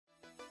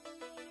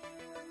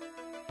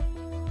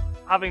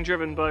Having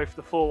driven both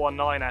the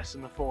 419S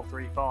and the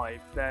 435,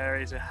 there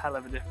is a hell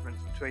of a difference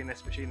between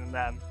this machine and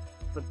them.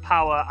 The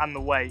power and the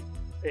weight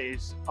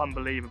is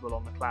unbelievable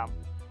on the clamp.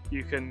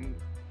 You can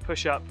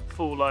push up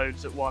full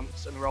loads at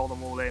once and roll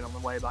them all in on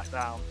the way back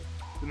down.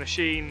 The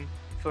machine,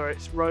 for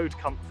its road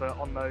comfort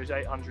on those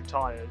 800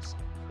 tyres,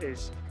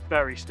 is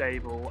very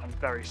stable and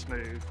very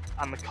smooth,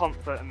 and the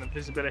comfort and the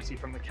visibility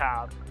from the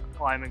cab,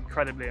 I'm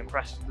incredibly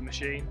impressed with the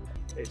machine.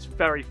 It's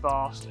very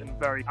fast and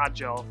very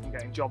agile from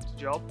getting job to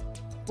job.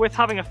 With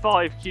having a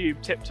 5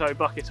 cube tiptoe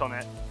bucket on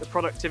it, the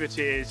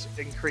productivity is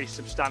increased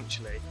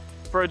substantially.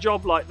 For a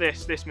job like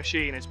this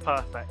machine is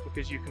perfect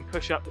because you can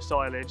push up the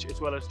silage as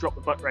well as drop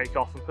the butt rake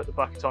off and put the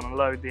bucket on and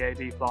load the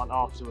AD plant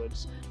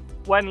afterwards.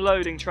 When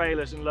loading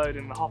trailers and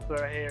loading the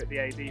hopper here at the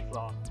AD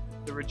plant,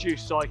 the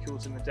reduced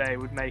cycles in the day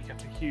would make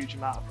up a huge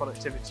amount of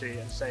productivity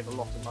and save a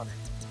lot of money.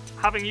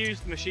 Having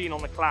used the machine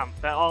on the clamp,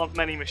 there aren't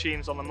many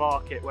machines on the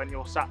market when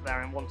you're sat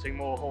there and wanting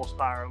more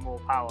horsepower and more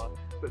power,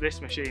 but this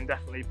machine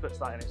definitely puts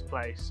that in its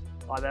place.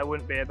 There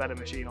wouldn't be a better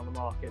machine on the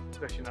market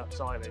for pushing up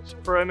silage.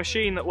 For a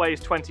machine that weighs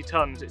 20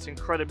 tonnes, it's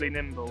incredibly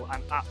nimble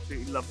and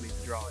absolutely lovely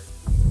to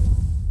drive.